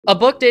A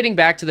book dating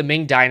back to the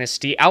Ming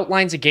Dynasty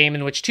outlines a game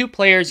in which two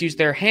players use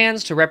their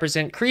hands to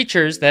represent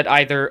creatures that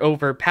either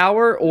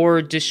overpower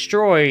or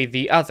destroy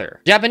the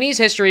other. Japanese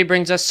history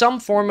brings us some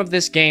form of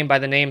this game by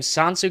the name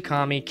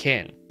Sansukami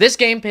Kin. This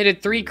game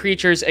pitted three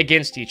creatures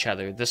against each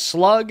other: the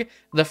slug,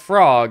 the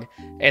frog,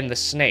 and the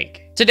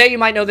snake. Today you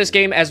might know this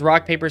game as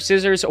Rock, Paper,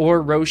 Scissors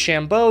or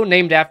Rochambeau,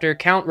 named after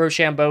Count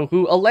Rochambeau,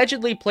 who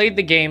allegedly played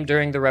the game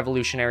during the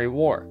Revolutionary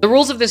War. The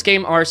rules of this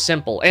game are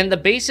simple, and the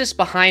basis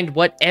behind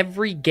what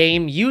every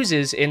game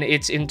uses in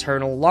its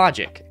internal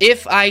logic.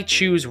 If I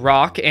choose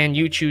rock and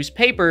you choose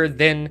paper,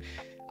 then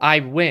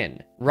I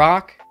win.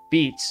 Rock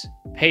beats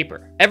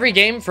paper. Every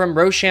game from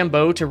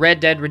Rochambeau to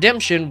Red Dead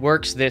Redemption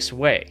works this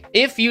way.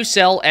 If you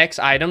sell X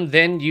item,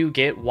 then you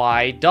get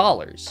Y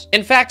dollars.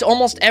 In fact,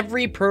 almost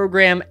every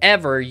program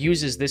ever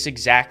uses this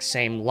exact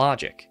same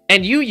logic.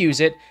 And you use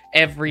it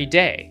every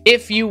day.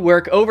 If you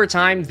work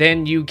overtime,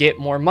 then you get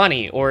more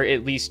money, or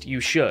at least you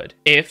should.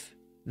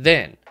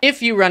 Then.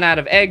 If you run out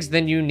of eggs,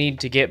 then you need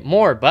to get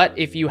more, but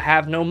if you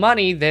have no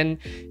money, then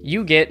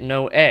you get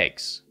no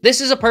eggs.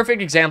 This is a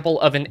perfect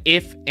example of an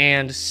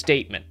if-and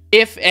statement.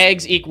 If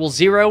eggs equals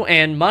 0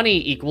 and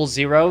money equals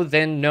 0,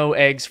 then no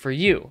eggs for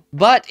you.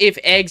 But if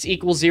eggs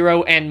equals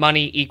 0 and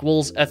money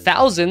equals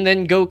 1,000,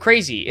 then go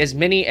crazy, as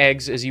many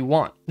eggs as you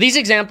want. These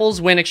examples,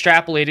 when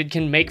extrapolated,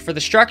 can make for the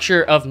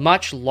structure of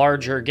much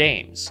larger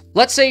games.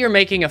 Let's say you're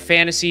making a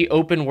fantasy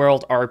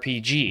open-world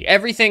RPG.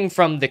 Everything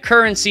from the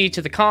currency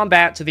to the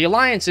combat to the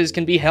alliances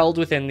can be held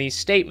within these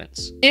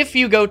statements. If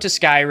you go to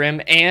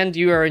Skyrim and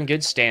you are in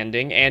good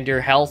standing and your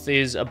health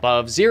is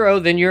above 0,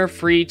 then you're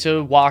free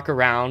to walk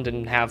around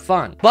and have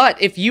fun. But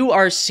if you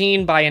are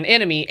seen by an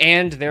enemy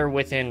and they're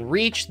within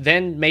reach,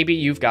 then maybe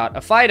you've got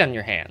a fight on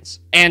your hands.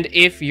 And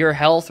if your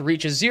health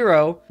reaches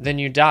 0, then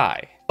you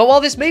die. But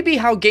while this may be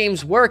how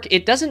games work,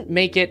 it doesn't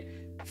make it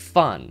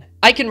fun.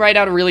 I can write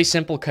out a really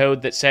simple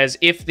code that says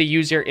if the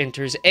user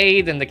enters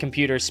A, then the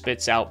computer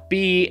spits out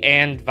B,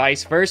 and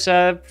vice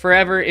versa,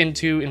 forever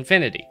into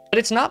infinity. But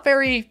it's not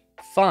very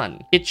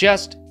fun. It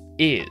just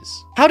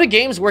is. How do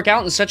games work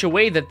out in such a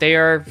way that they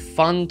are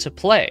fun to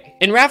play?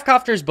 In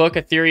Raffkofter's book,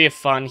 A Theory of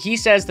Fun, he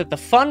says that the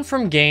fun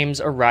from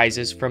games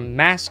arises from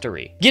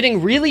mastery.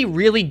 Getting really,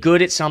 really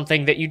good at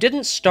something that you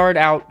didn't start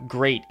out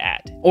great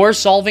at. Or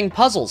solving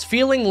puzzles,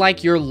 feeling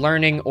like you're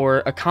learning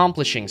or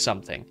accomplishing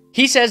something.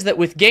 He says that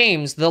with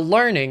games, the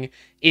learning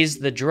is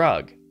the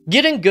drug.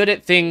 Getting good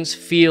at things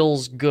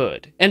feels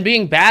good, and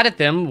being bad at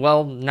them,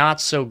 well, not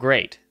so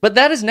great. But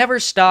that has never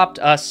stopped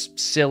us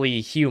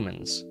silly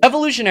humans.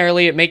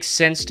 Evolutionarily, it makes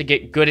sense to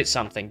get good at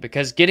something,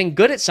 because getting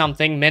good at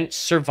something meant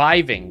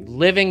surviving,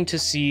 living to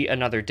see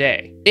another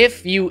day.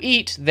 If you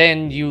eat,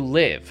 then you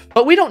live.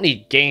 But we don't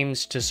need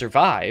games to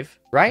survive,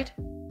 right?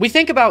 We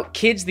think about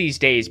kids these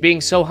days being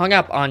so hung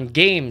up on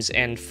games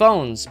and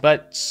phones,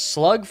 but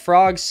Slug,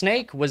 Frog,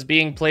 Snake was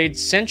being played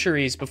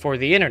centuries before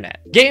the internet.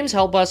 Games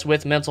help us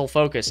with mental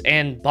focus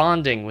and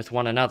bonding with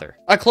one another.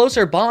 A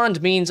closer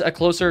bond means a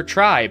closer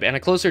tribe, and a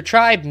closer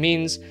tribe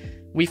means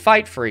we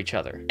fight for each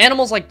other.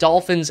 Animals like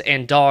dolphins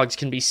and dogs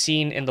can be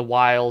seen in the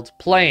wild,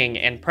 playing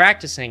and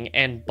practicing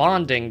and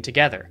bonding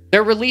together.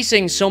 They're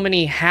releasing so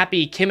many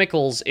happy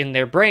chemicals in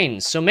their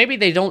brains, so maybe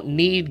they don't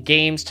need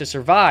games to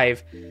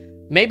survive.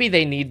 Maybe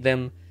they need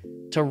them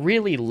to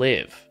really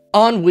live.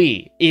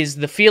 Ennui is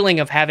the feeling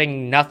of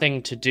having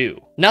nothing to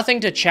do. Nothing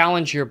to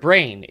challenge your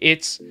brain.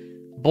 It's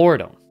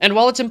boredom. And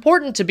while it's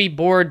important to be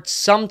bored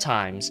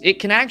sometimes, it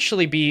can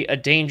actually be a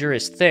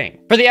dangerous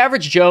thing. For the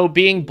average Joe,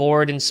 being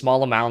bored in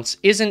small amounts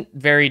isn't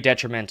very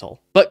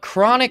detrimental. But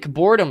chronic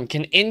boredom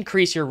can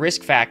increase your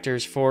risk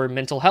factors for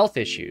mental health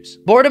issues.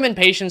 Boredom in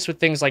patients with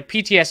things like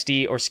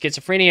PTSD or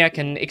schizophrenia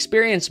can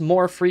experience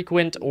more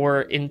frequent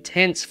or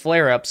intense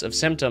flare-ups of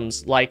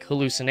symptoms like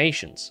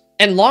hallucinations.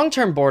 And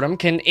long-term boredom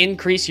can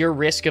increase your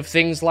risk of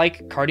things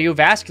like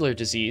cardiovascular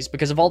disease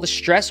because of all the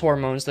stress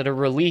hormones that are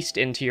released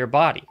into your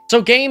body.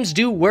 So games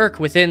do work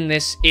within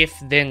this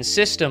if-then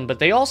system, but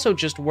they also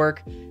just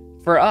work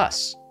for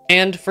us.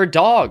 And for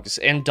dogs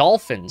and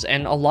dolphins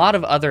and a lot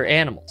of other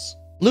animals.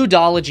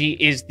 Ludology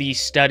is the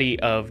study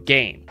of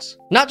games.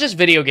 Not just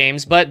video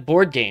games, but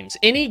board games.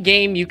 Any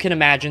game you can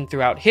imagine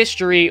throughout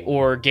history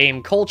or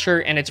game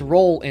culture and its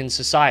role in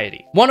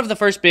society. One of the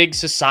first big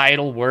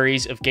societal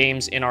worries of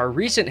games in our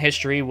recent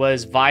history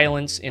was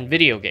violence in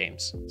video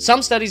games.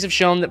 Some studies have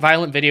shown that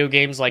violent video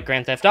games like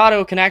Grand Theft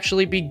Auto can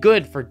actually be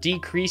good for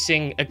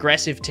decreasing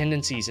aggressive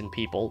tendencies in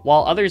people,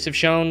 while others have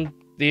shown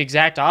the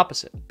exact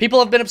opposite. People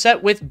have been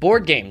upset with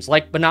board games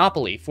like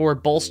Monopoly for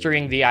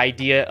bolstering the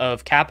idea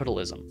of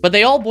capitalism. But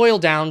they all boil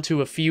down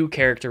to a few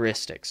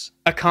characteristics: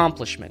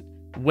 accomplishment,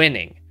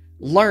 winning,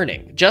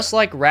 learning, just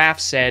like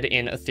Raff said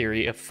in A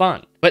Theory of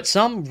Fun. But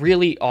some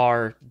really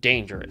are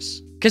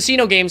dangerous.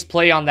 Casino games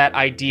play on that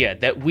idea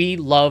that we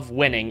love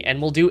winning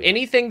and will do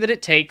anything that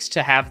it takes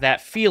to have that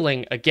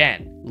feeling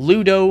again.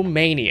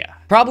 Ludomania.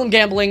 Problem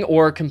gambling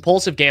or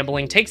compulsive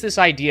gambling takes this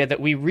idea that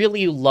we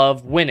really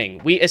love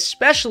winning. We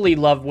especially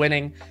love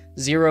winning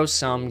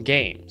zero-sum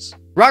games.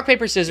 Rock,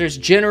 paper, scissors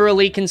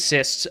generally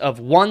consists of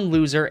one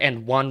loser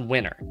and one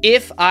winner.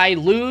 If I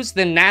lose,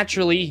 then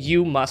naturally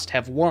you must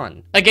have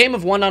won. A game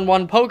of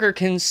one-on-one poker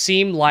can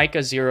seem like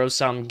a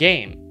zero-sum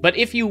game, but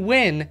if you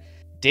win,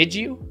 did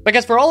you?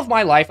 Because for all of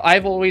my life,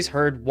 I've always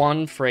heard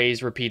one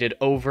phrase repeated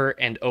over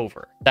and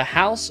over. The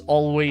house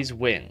always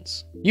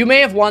wins. You may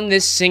have won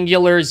this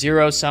singular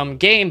zero-sum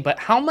game, but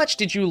how much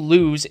did you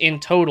lose in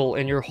total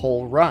in your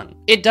whole run?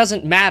 It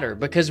doesn't matter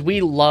because we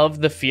love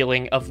the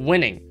feeling of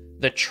winning,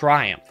 the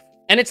triumph.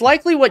 And it's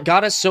likely what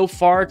got us so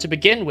far to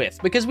begin with,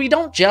 because we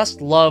don't just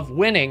love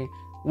winning,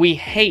 we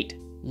hate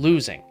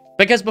losing.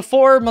 Because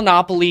before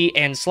Monopoly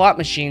and slot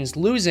machines,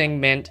 losing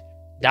meant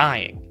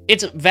dying.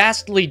 It's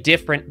vastly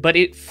different, but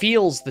it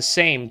feels the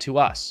same to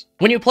us.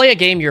 When you play a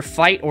game, your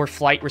fight or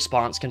flight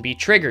response can be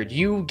triggered.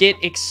 You get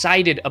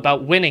excited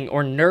about winning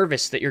or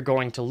nervous that you're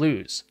going to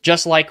lose,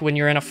 just like when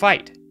you're in a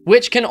fight,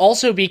 which can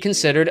also be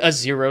considered a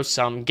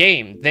zero-sum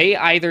game. They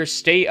either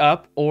stay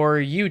up or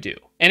you do.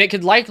 And it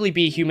could likely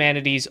be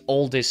humanity's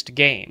oldest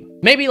game.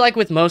 Maybe like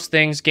with most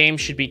things,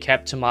 games should be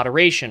kept to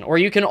moderation, or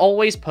you can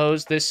always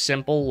pose this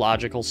simple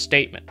logical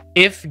statement.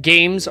 If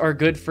games are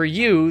good for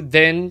you,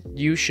 then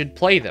you should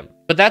play them.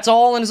 But that's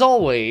all, and as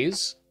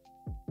always,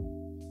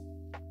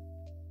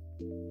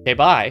 okay,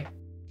 bye.